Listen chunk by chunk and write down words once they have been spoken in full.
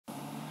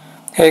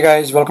Hey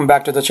guys, welcome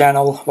back to the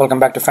channel. Welcome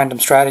back to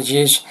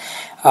Phantom.Strategies.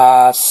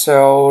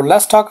 So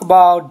let's talk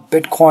about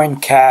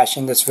Bitcoin Cash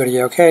in this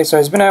video. Okay, so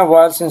it's been a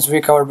while since we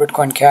covered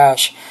Bitcoin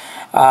Cash.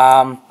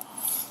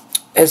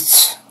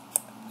 It's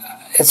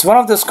one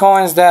of those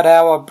coins that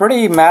have a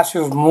pretty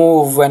massive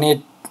move when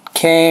it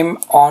came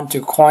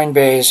onto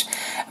Coinbase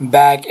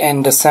back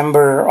in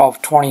December of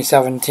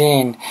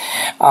 2017.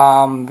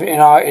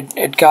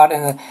 It got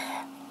in.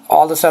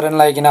 All of a sudden,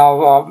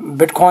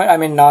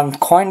 Bitcoin, on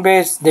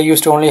Coinbase, they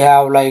used to only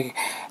have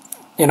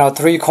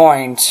three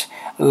coins: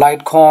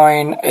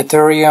 Litecoin,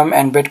 Ethereum,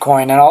 and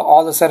Bitcoin. And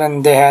all of a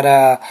sudden, they had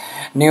a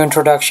new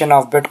introduction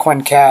of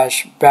Bitcoin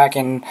Cash back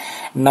in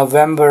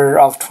November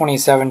of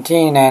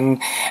 2017, and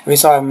we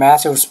saw a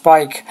massive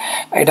spike.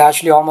 It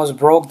actually almost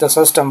broke the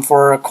system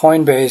for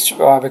Coinbase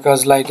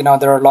because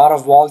there are a lot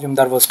of volume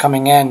that was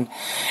coming in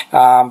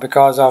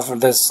because of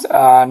this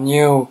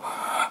new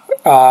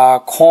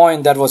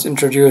coin that was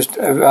introduced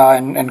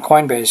in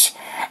Coinbase.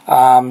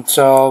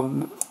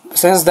 So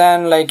since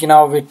then,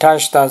 we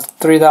touched the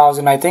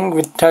 3,000. I think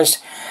we touched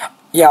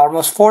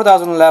almost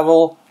 4,000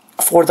 level,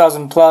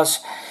 4,000 plus.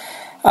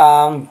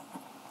 That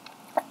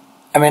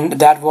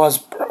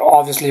was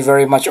obviously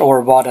very much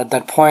overbought at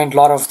that point. A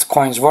lot of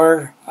coins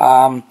were.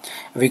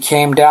 We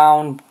came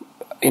down,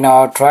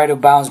 try to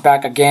bounce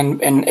back again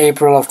in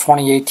April of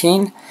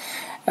 2018.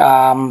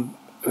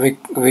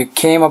 We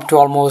came up to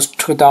almost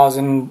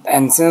 2,000,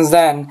 and since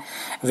then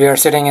we are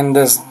sitting in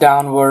this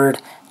downward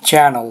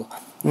channel.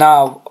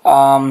 Now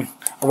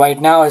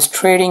right now it's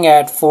trading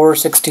at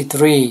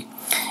 463,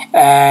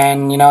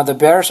 and the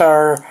bears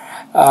are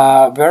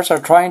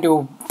trying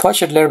to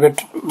push it a little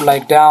bit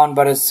down,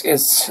 but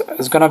it's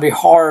gonna be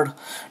hard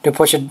to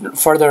push it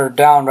further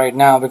down right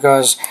now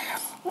because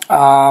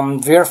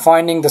we are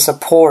finding the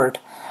support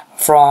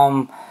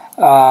from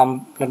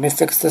let me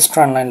fix this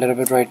trend line a little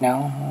bit right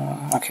now.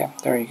 Okay,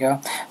 there you go.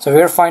 So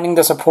we're finding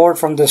the support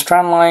from this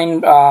trend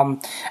line,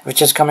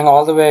 which is coming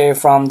all the way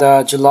from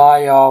the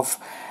July of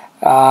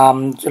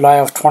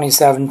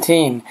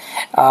 2017.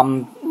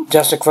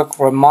 Just a quick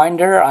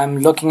reminder, I'm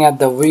looking at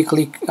the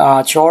weekly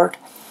chart,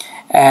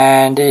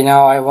 and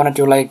I wanted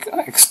to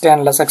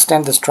let's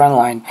extend this trend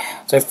line.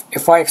 So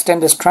if I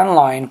extend this trend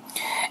line,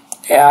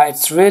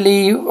 it's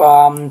really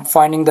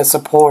finding the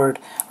support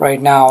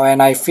right now,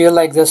 and I feel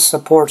like this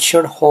support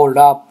should hold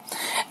up,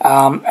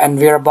 and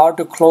we're about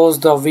to close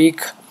the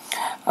week,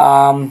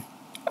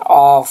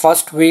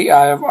 first week,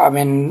 I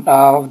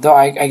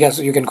guess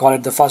you can call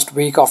it the first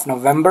week of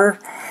November,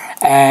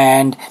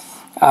 and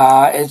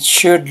it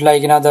should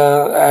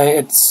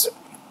it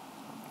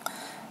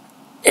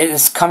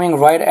is coming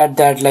right at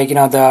that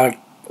the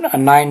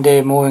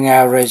 9-day moving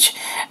average,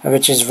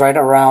 which is right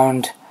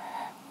around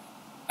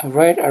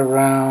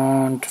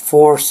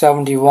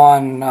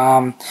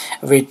 471.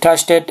 We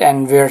touched it,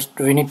 and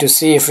we need to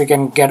see if we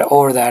can get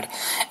over that.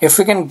 If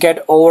we can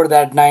get over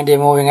that 9-day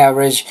moving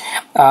average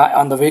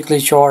on the weekly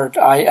chart,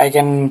 I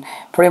can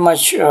pretty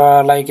much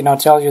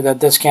tell you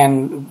that this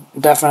can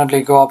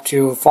definitely go up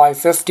to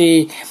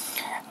 550,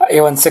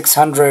 even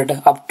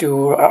 600, up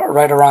to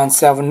right around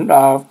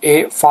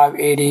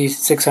 580,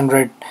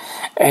 600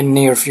 in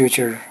near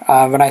future.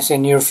 When I say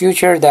near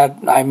future, that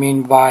I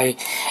mean by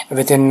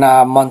within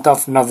a month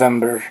of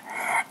November.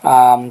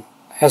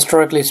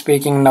 Historically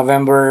speaking,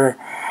 November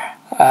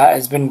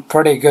has been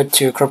pretty good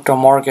to crypto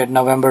market.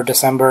 November,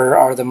 December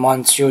are the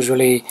months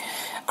usually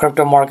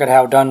crypto market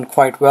have done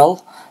quite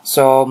well.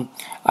 So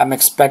I'm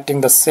expecting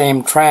the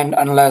same trend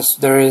unless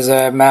there is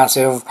a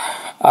massive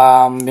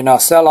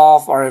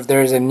sell-off, or if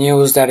there is a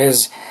news that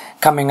is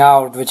coming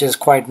out which is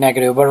quite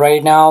negative. But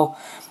right now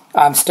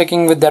I'm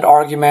sticking with that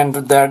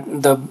argument that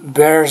the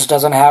bears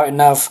doesn't have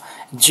enough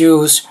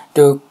juice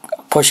to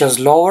push us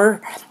lower.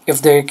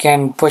 If they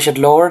can push it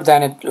lower,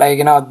 then it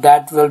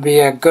that will be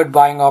a good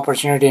buying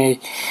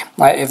opportunity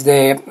if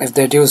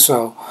they do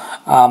so.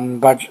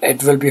 But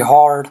it will be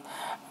hard.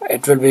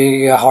 It will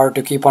be hard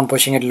to keep on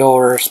pushing it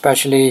lower,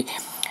 especially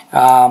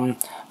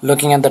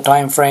looking at the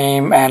time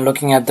frame and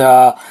looking at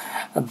the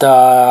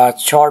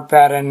chart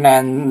pattern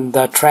and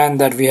the trend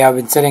that we have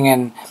been sitting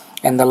in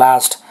the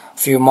last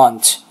few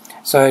months.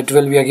 So it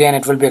will be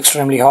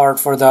extremely hard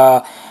for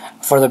the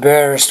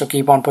bears to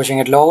keep on pushing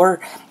it lower.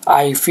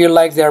 I feel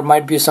like there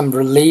might be some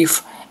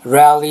relief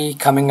rally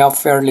coming up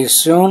fairly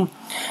soon,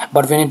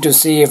 but we need to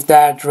see if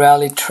that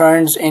rally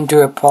turns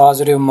into a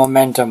positive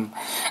momentum.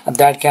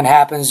 That can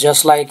happen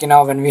just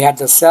when we had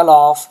the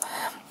sell-off,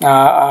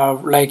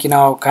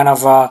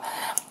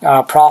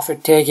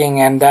 profit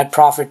taking, and that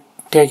profit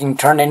taking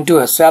turned into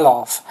a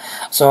sell-off.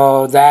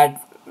 So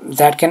that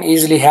can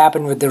easily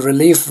happen with the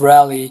relief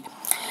rally.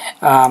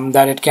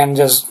 That it can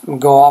just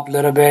go up a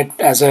little bit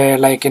as a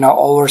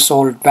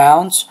oversold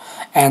bounce,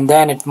 and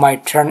then it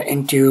might turn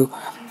into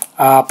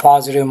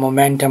positive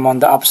momentum on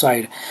the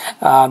upside.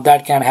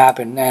 That can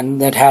happen,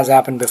 and that has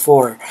happened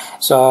before.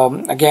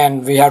 So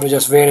again, we have to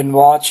just wait and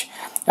watch.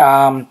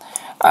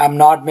 I'm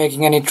not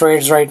making any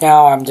trades right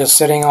now. I'm just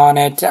sitting on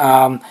it.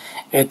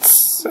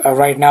 It's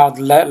right now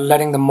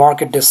letting the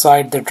market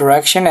decide the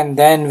direction, and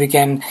then we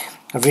can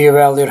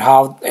reevaluate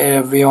how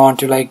we want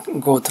to like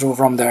go through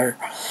from there.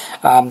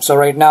 So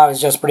right now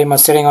it's just pretty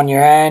much sitting on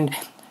your hand.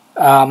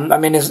 I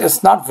mean,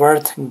 it's not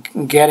worth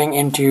getting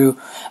into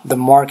the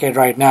market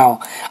right now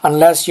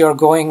unless you're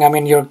going, I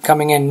mean, you're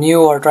coming in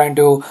new or trying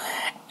to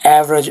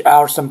average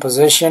out some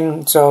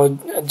position. So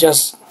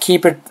just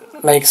keep it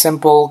like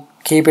simple,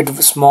 keep it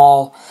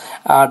small.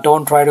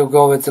 Don't try to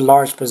go with the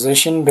large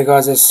position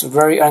because it's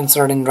very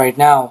uncertain right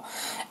now.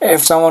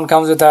 If someone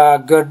comes with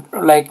a good,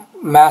 like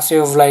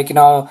massive, like, you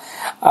know,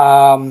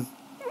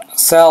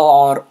 sell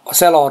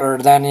order,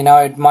 then, you know,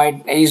 it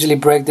might easily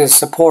break this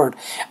support.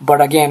 But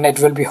again, it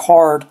will be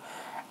hard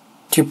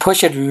to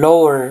push it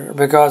lower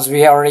because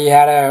we already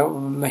had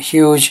a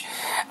huge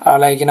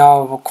like, you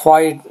know,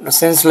 quite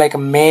since like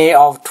May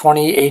of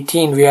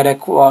 2018 we had a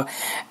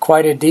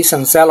quite a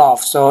decent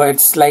sell-off. So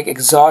it's like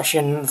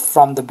exhaustion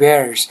from the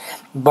bears,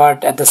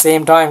 but at the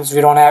same time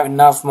we don't have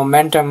enough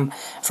momentum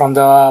from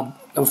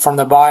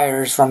the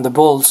buyers, from the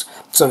bulls.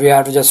 So we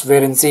have to just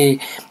wait and see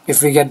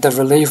if we get the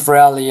relief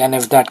rally and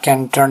if that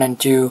can turn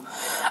into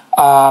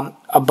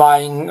a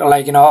buying,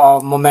 like, you know,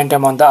 a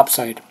momentum on the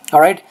upside. All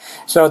right,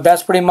 so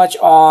that's pretty much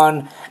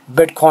on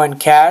Bitcoin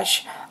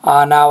Cash.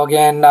 Now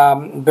again,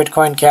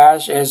 Bitcoin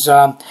Cash is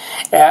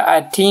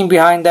a team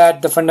behind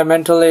that.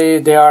 Fundamentally,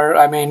 they are,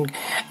 I mean,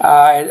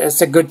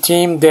 it's a good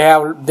team. They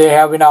have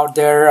been out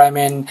there. I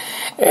mean,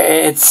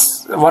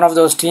 it's one of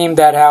those teams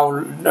that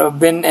have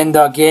been in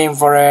the game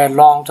for a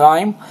long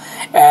time,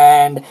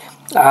 and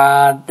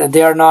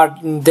they're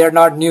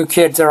not new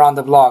kids around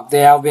the block.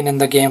 They have been in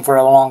the game for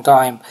a long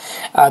time.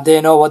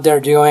 They know what they're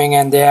doing,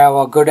 and they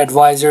have good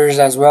advisors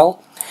as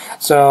well.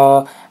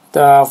 So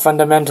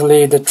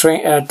fundamentally the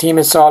team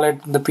is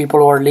solid. The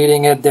people who are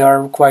leading it, they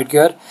are quite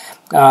good.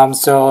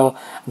 So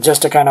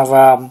just a kind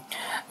of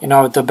you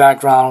know, the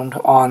background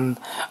on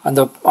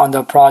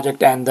the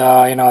project and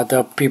you know,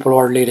 the people who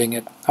are leading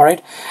it. All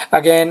right,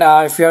 again,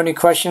 if you have any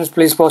questions,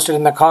 please post it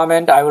in the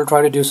comment. I will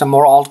try to do some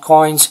more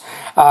altcoins.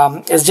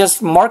 It's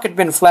just market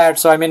been flat,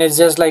 so I mean, it's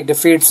just like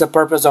defeats the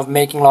purpose of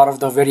making a lot of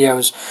the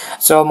videos.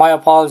 So my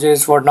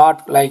apologies for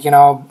not, like, you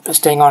know,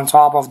 staying on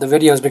top of the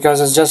videos,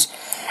 because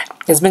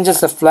it's been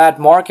just a flat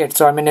market.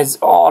 So I mean, it's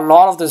a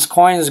lot of this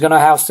coin is gonna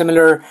have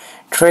similar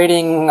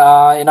trading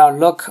you know,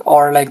 look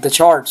or like the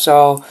chart.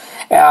 So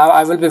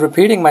I will be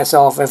repeating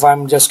myself if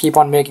I'm just keep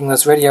on making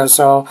this video.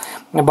 So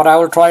but I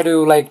will try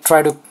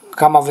to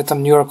come up with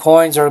some newer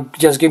coins, or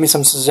just give me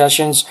some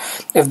suggestions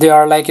if they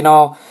are, like, you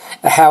know,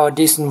 have a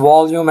decent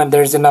volume and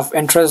there's enough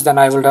interest, then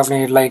I will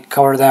definitely like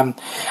cover them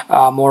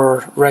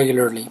more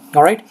regularly.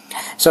 All right,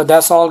 so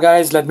that's all,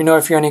 guys. Let me know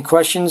if you have any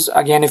questions.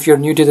 Again, if you're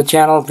new to the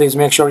channel, please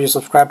make sure you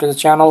subscribe to the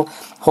channel.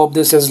 Hope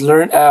this is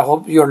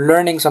hope you're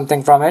learning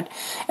something from it,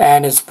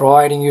 and it's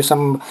providing you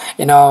some,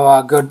 you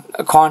know, good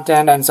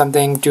content and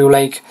something to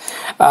like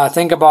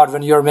think about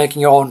when you're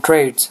making your own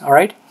trades. All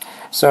right,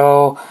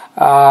 so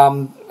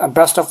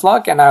best of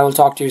luck, and I will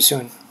talk to you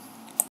soon.